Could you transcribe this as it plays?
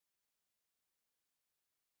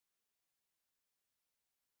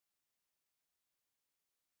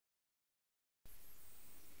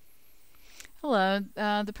Hello,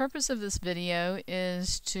 the purpose of this video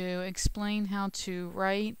is to explain how to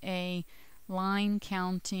write a line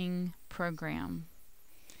counting program.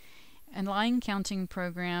 A line counting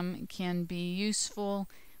program can be useful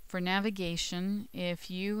for navigation if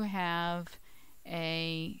you have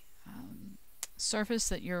a surface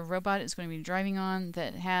that your robot is going to be driving on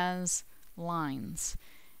that has lines.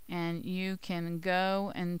 And you can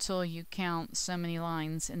go until you count so many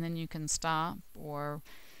lines, and then you can stop or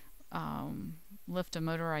lift a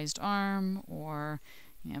motorized arm, or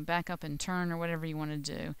back up and turn, or whatever you want to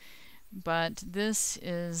do. But this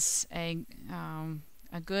is a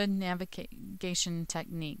good navigation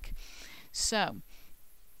technique. So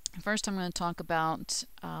first I'm going to talk about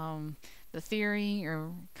the theory,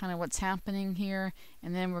 or kind of what's happening here,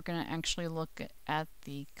 and then we're going to actually look at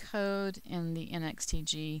the code in the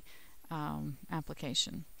NXT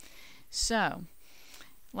application. So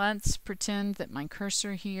let's pretend that my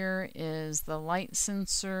cursor here is the light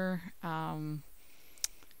sensor, and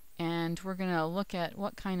we're going to look at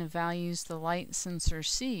what kind of values the light sensor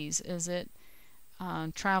sees as it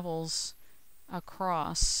travels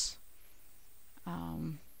across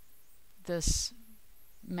this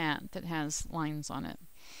mat that has lines on it.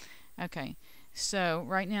 Okay, so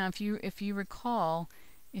right now if you recall,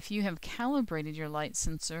 if you have calibrated your light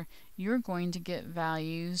sensor, you're going to get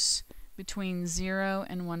values between 0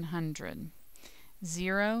 and 100.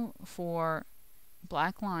 0 for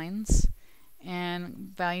black lines,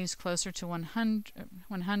 and values closer to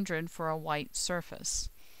 100 for a white surface.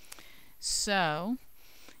 So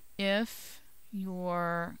if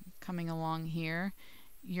you're coming along here,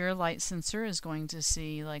 your light sensor is going to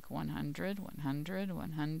see like 100, 100,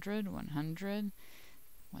 100, 100, 100,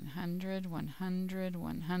 100,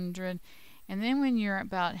 100. And then when you're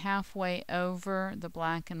about halfway over the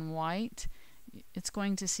black and white, it's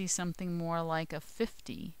going to see something more like a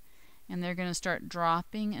 50. And they're going to start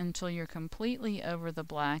dropping until you're completely over the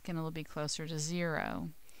black, and it'll be closer to 0.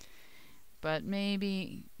 But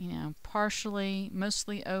maybe, partially,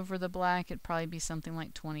 mostly over the black, it'd probably be something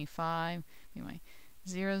like 25. Anyway,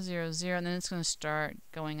 0, 0, 0, and then it's going to start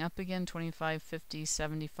going up again, 25, 50,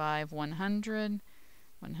 75, 100,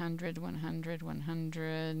 100, 100,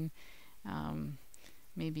 100,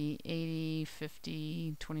 maybe 80,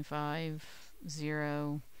 50, 25,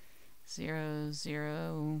 0, 0,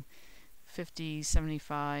 0, 50,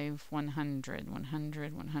 75, 100,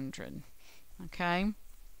 100, 100. Okay?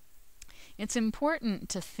 It's important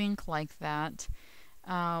to think like that,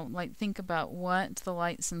 like think about what the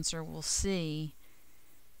light sensor will see,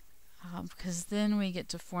 because then we get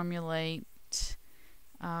to formulate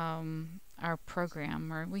our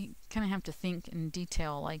program, or we kind of have to think in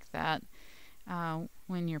detail like that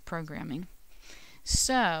when you're programming.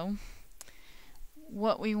 So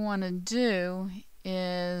what we want to do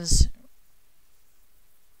is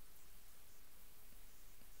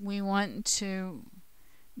we want the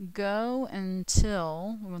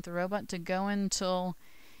robot to go until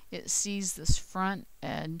it sees this front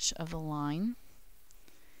edge of the line,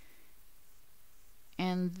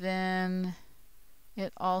 and then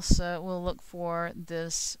it also will look for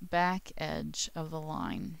this back edge of the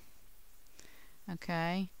line.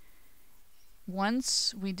 Okay?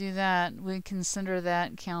 Once we do that, we consider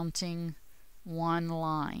that counting one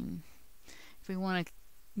line. If we want to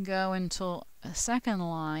go until a second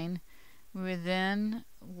line, we would then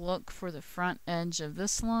look for the front edge of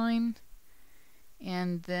this line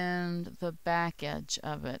and then the back edge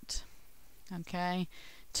of it. Okay?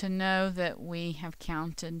 To know that we have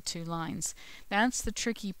counted 2 lines. That's the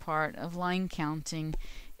tricky part of line counting,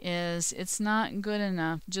 is it's not good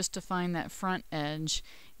enough just to find that front edge.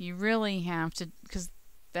 You really have to, because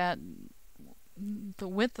the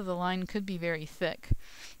width of the line could be very thick,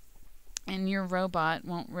 and your robot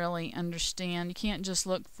won't really understand. You can't just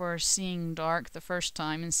look for seeing dark the first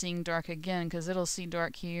time and seeing dark again, because it'll see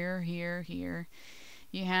dark here, here, here.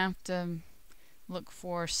 You have to look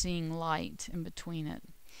for seeing light in between it.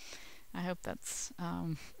 I hope that's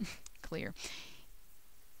clear.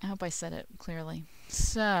 I hope I said it clearly.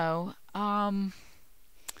 So,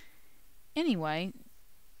 anyway,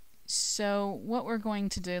 so what we're going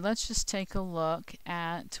to do, let's just take a look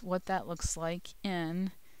at what that looks like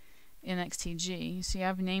in NXT. See,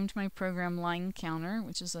 I've named my program Line Counter,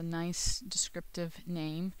 which is a nice descriptive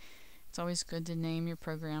name. It's always good to name your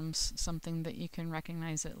programs something that you can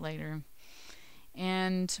recognize it later.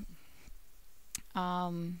 And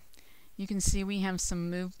you can see we have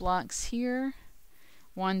some move blocks here.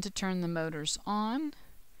 One to turn the motors on,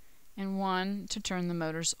 and one to turn the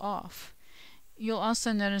motors off. You'll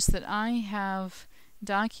also notice that I have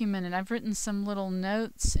documented, I've written some little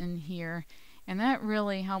notes in here, And that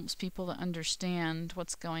really helps people to understand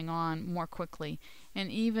what's going on more quickly.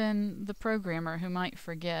 And even the programmer who might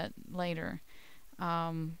forget later.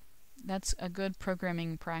 That's a good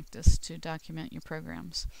programming practice to document your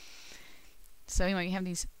programs. So anyway, you have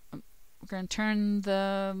these. We're going to turn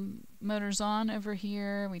the motors on over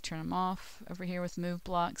here. We turn them off over here with move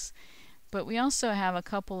blocks. But we also have a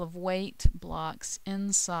couple of wait blocks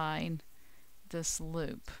inside this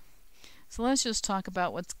loop. So let's just talk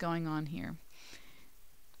about what's going on here.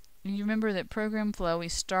 You remember that program flow, we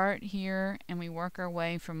start here and we work our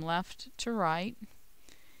way from left to right.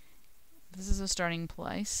 This is a starting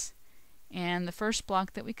place. And the first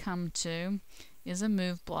block that we come to is a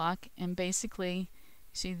move block, and basically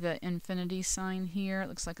see the infinity sign here? It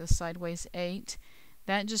looks like a sideways 8.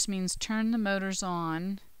 That just means turn the motors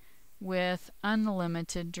on with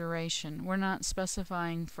unlimited duration. We're not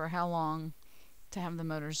specifying for how long to have the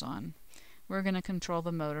motors on. We're going to control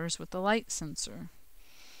the motors with the light sensor.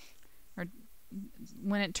 Or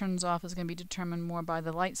when it turns off is going to be determined more by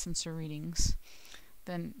the light sensor readings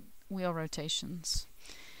than wheel rotations.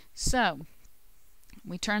 So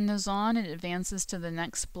we turn those on, it advances to the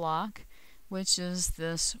next block, which is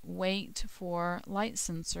this wait for light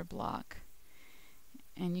sensor block.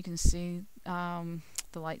 And you can see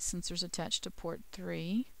the light sensors attached to port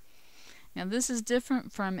 3. Now this is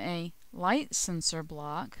different from a light sensor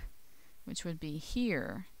block, which would be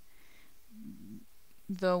here.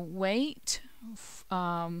 The wait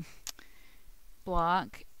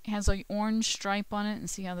block has an orange stripe on it, and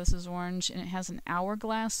see how this is orange, and it has an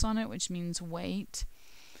hourglass on it, which means wait.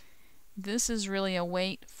 This is really a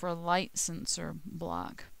wait for light sensor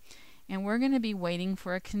block, and we're going to be waiting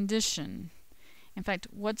for a condition. In fact,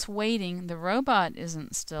 what's waiting, the robot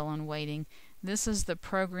isn't still in waiting. This is the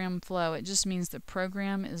program flow. It just means the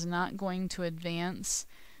program is not going to advance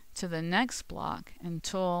to the next block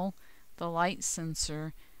until the light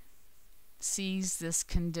sensor sees this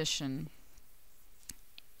condition.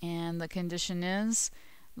 And the condition is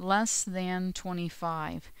less than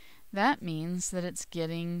 25. That means that it's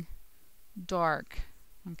getting dark.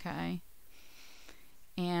 Okay?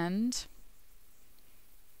 And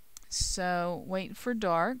so wait for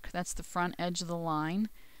dark. That's the front edge of the line.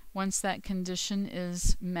 Once that condition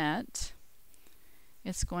is met,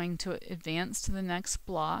 it's going to advance to the next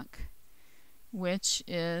block, which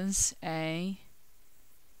is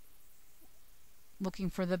looking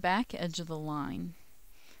for the back edge of the line.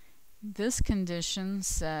 This condition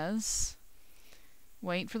says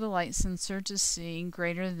wait for the light sensor to see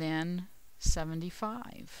greater than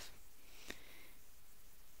 75.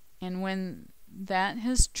 And when that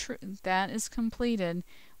is completed,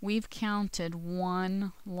 we've counted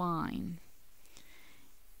one line.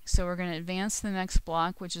 So we're going to advance to the next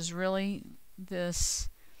block, which is really this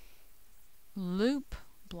loop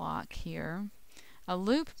block here. A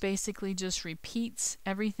loop basically just repeats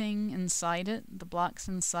everything inside it, the blocks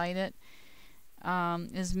inside it,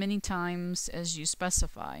 as many times as you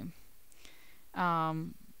specify.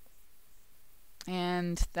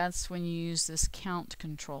 And that's when you use this count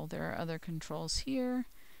control. There are other controls here,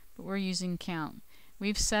 but we're using count.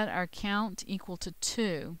 We've set our count equal to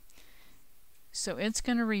 2. So it's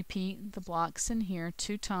going to repeat the blocks in here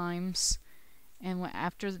 2 times, and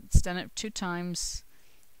after it's done it 2 times,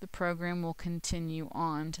 the program will continue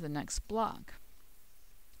on to the next block.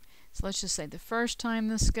 So let's just say the first time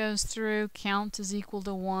this goes through, count is equal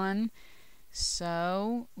to 1.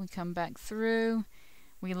 So we come back through,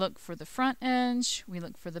 we look for the front edge, we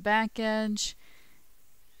look for the back edge,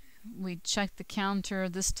 we check the counter.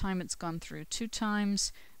 This time it's gone through 2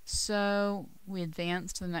 times, so we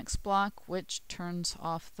advance to the next block, which turns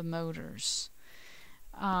off the motors.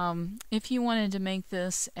 If you wanted to make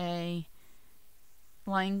this a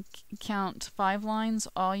line count 5 lines,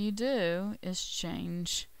 all you do is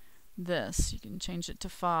change this. You can change it to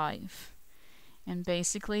 5, and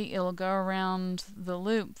basically it'll go around the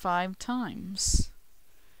loop 5 times,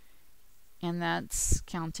 and that's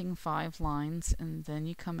counting 5 lines, and then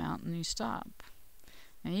you come out and you stop.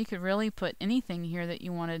 Now you could really put anything here that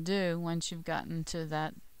you want to do once you've gotten to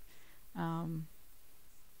that 5th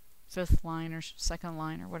line or 2nd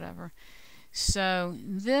line or whatever. So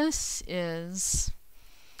this is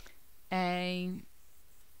a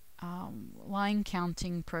line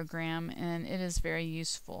counting program, and it is very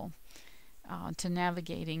useful to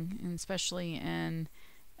navigating, and especially in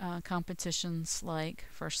competitions like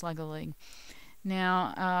First Lego League.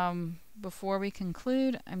 Now, before we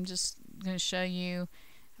conclude, I'm just going to show you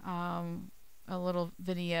a little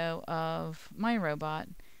video of my robot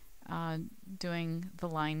doing the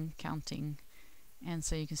line counting and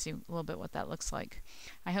so you can see a little bit what that looks like.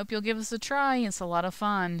 I hope you'll give us a try. It's a lot of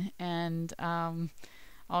fun, and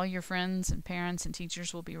all your friends and parents and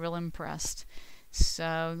teachers will be real impressed.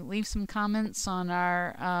 So leave some comments on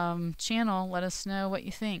our channel. Let us know what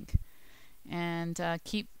you think, and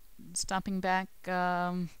keep stopping back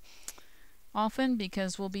often,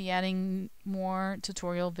 because we'll be adding more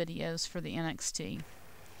tutorial videos for the NXT.